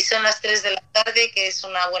 Y son las 3 de la tarde, que es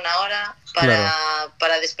una buena hora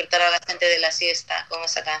para despertar a la gente de la siesta con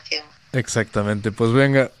esa canción. Exactamente, pues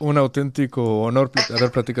venga, un auténtico honor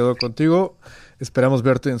haber platicado contigo. Esperamos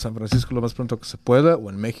verte en San Francisco lo más pronto que se pueda,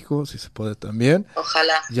 o en México, si se puede también.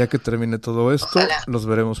 Ojalá. Ya que termine todo esto, Ojalá. Los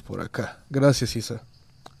veremos por acá. Gracias, Isa.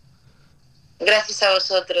 Gracias a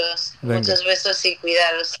vosotros. Venga. Muchos besos y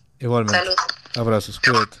cuidaros. Igualmente. Salud. Abrazos,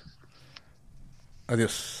 cuídate.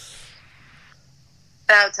 Adiós.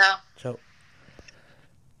 Chao, chao. Chao.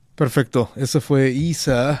 Perfecto, esa fue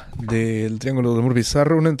Isa del Triángulo del Amor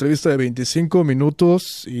Bizarro, una entrevista de 25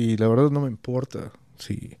 minutos y la verdad no me importa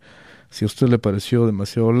si a usted le pareció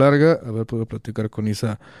demasiado larga, haber podido platicar con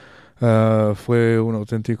Isa fue un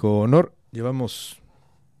auténtico honor. Llevamos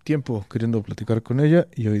tiempo queriendo platicar con ella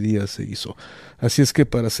y hoy día se hizo. Así es que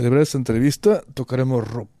para celebrar esta entrevista tocaremos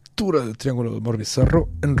Ruptura del Triángulo del Amor Bizarro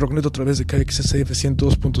en Rocknet a través de KXSF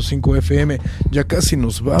 102.5 FM. Ya casi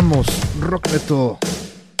nos vamos. Rockneto.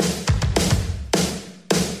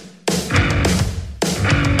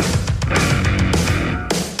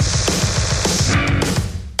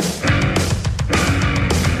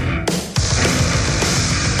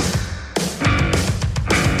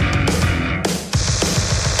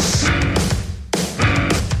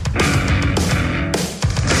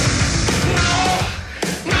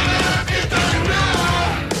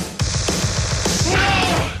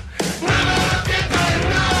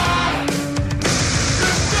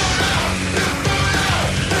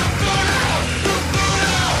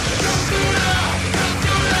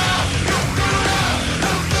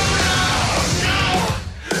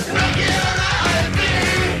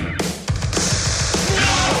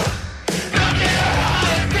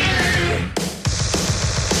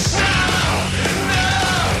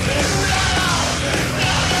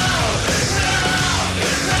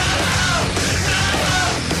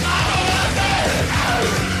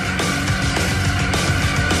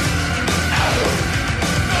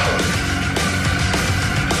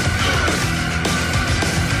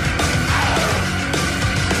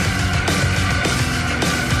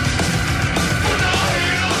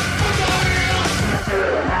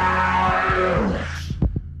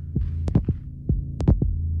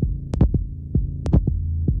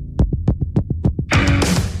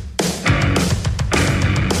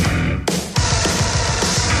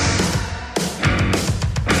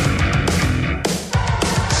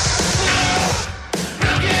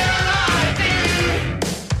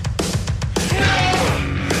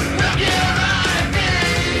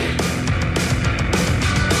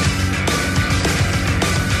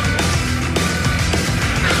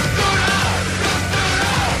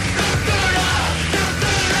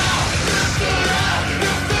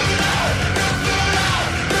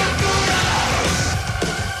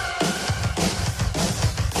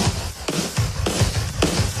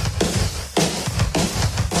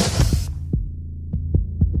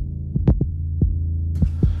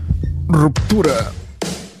 Ruptura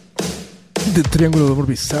de Triángulo de Amor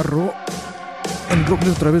Bizarro en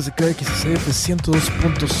Rocknet a través de KXSF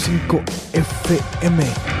 102.5 FM.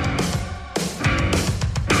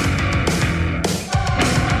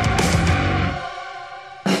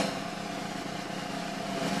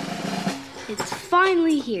 It's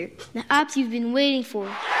finally here, the app you've been waiting for.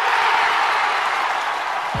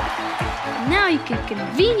 Now you can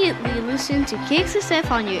conveniently listen to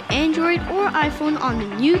KXSF on your Android or iPhone on the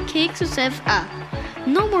new KXSF app.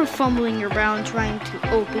 No more fumbling around trying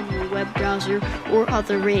to open your web browser or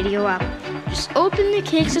other radio app. Just open the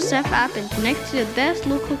KXSF app and connect to the best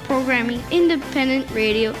local programming independent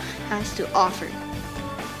radio has to offer.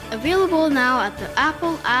 Available now at the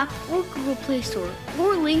Apple App or Google Play Store,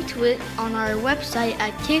 or link to it on our website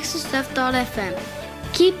at kxsf.fm.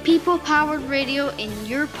 Keep people-powered radio in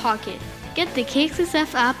your pocket. Get the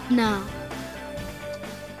KXSF app now.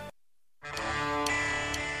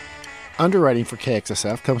 Underwriting for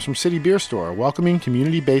KXSF comes from City Beer Store, a welcoming,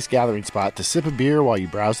 community-based gathering spot to sip a beer while you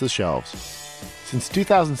browse the shelves. Since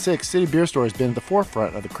 2006, City Beer Store has been at the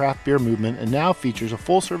forefront of the craft beer movement and now features a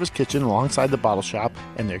full-service kitchen alongside the bottle shop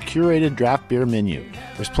and their curated draft beer menu.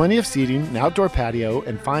 There's plenty of seating, an outdoor patio,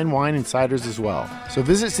 and fine wine and ciders as well. So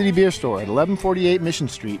visit City Beer Store at 1148 Mission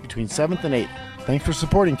Street between 7th and 8th. Thanks for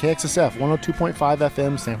supporting KXSF 102.5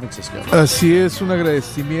 FM San Francisco. Así es, un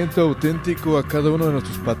agradecimiento auténtico a cada uno de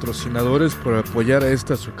nuestros patrocinadores por apoyar a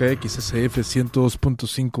esta su KXSF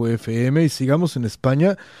 102.5 FM. Y sigamos en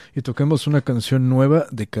España y toquemos una canción nueva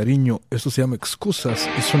de Cariño. Esto se llama Excusas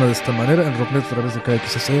y suena de esta manera en Rocknet a través de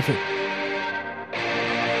KXSF.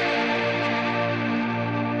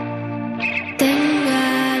 Tengo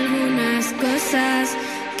algunas cosas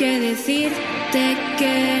que decirte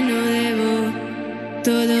que no debo.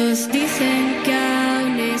 Todos dicen que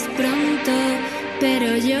aún es pronto,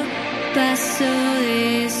 pero yo paso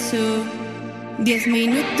de eso. 10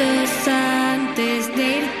 minutos antes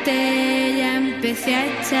de irte ya empecé a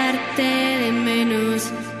echarte de menos.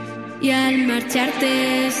 Y al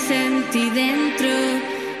marcharte sentí dentro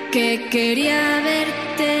que quería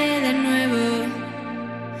verte de nuevo.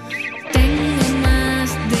 Tengo más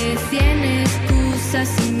de 100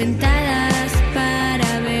 excusas inventadas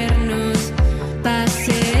para vernos.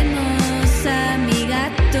 Pasemos a mi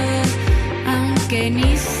gato, aunque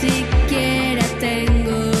ni siquiera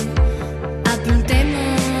tengo.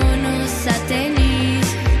 Apuntémonos a tenis,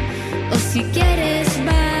 o si quieres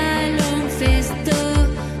baloncesto.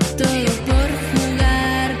 Todo por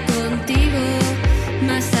jugar contigo,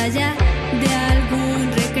 más allá de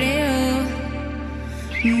algún recreo.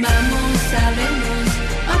 Vamos a vernos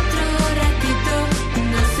otro ratito,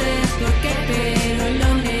 no sé por qué, pero lo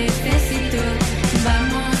necesito.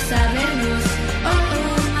 Vamos a vernos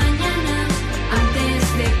mañana, antes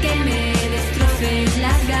de que me destrocen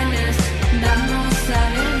las ganas. Vamos a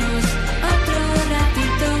vernos otro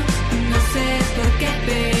ratito, no sé por qué,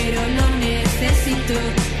 pero lo necesito.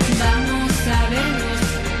 Vamos a vernos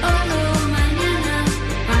mañana,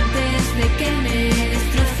 antes de que me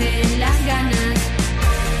destrocen las ganas.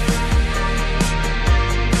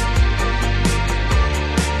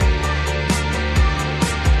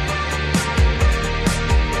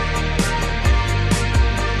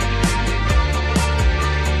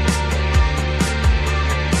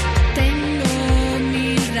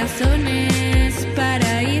 Razones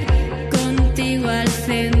para ir contigo al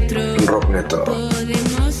centro. Rockneto.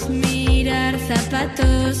 Podemos mirar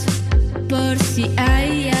zapatos por si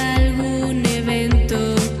hay algún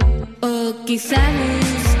evento, o quizá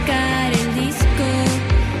buscar el disco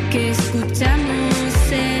que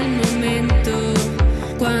escuchamos el momento.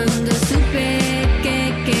 Cuando supe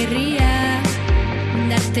que querría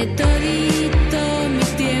darte todito mi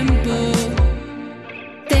tiempo,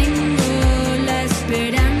 tengo la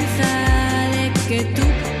esperanza de que tú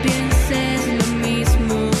pienses lo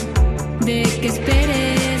mismo, de que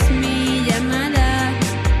esperes mi llamada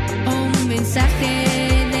o un mensaje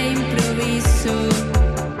de improviso,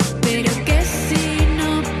 pero que si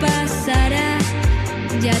no pasara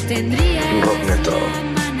ya tendrías la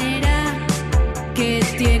manera, que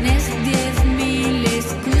tienes 10.000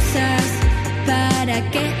 excusas para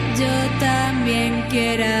que yo también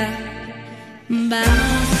quiera.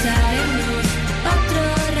 Vamos a vernos otro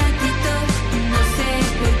ratito, no sé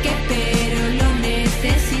por qué, pero lo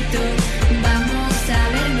necesito. Vamos a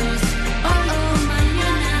vernos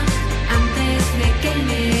mañana, antes de que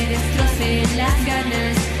me destrocen las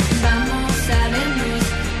ganas. Vamos a vernos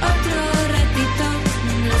otro ratito,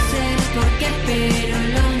 no sé por qué, pero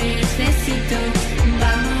lo necesito.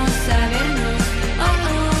 Vamos a vernos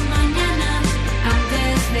mañana,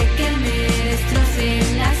 antes de que me destrocen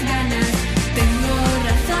las ganas. Tengo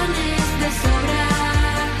razones de sobra,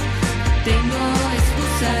 tengo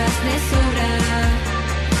excusas de sobra,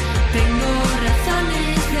 tengo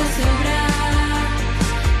razones de sobra,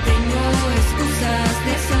 tengo excusas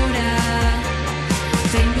de sobra,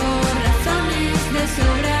 tengo razones de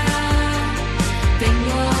sobra,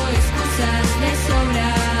 tengo excusas de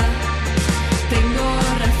sobra, tengo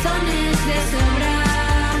razones de sobra,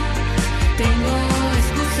 tengo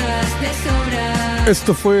excusas de sobra.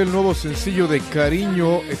 Esto fue el nuevo sencillo de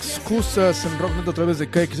Cariño, Excusas, en Rocknet a través de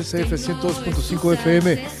KXSF 102.5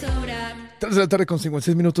 FM. 3 de la tarde con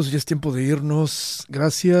 56 minutos y ya es tiempo de irnos.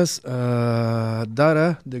 Gracias a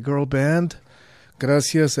Dara, de Girl Band.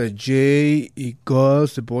 Gracias a Jay y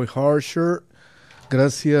Gus, de Boy Harsher.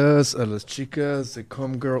 Gracias a las chicas de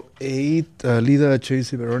Comgirl 8, a Lida,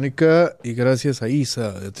 Chase y Verónica, y gracias a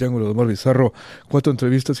Isa de Triángulo de Omar Bizarro. 4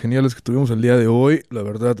 entrevistas geniales que tuvimos el día de hoy. La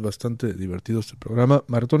verdad, bastante divertido este programa.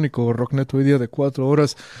 Maratónico Rocknet hoy día de 4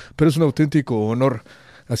 horas, pero es un auténtico honor.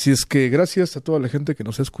 Así es que gracias a toda la gente que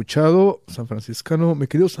nos ha escuchado. San Franciscano, mi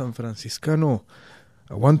querido San Franciscano,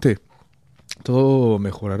 aguante. Todo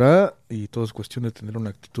mejorará y todo es cuestión de tener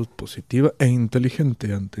una actitud positiva e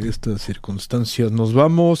inteligente ante estas circunstancias. Nos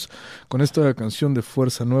vamos con esta canción de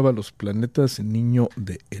Fuerza Nueva, Los Planetas, Niño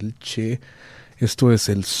de Elche. Esto es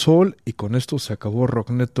El Sol y con esto se acabó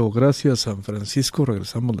Rockneto. Gracias, San Francisco.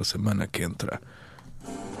 Regresamos la semana que entra.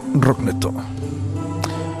 Rockneto.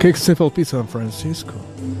 KXFLP San Francisco.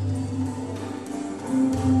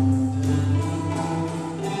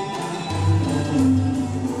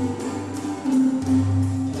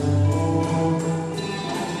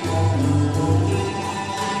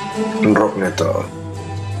 Rockneto.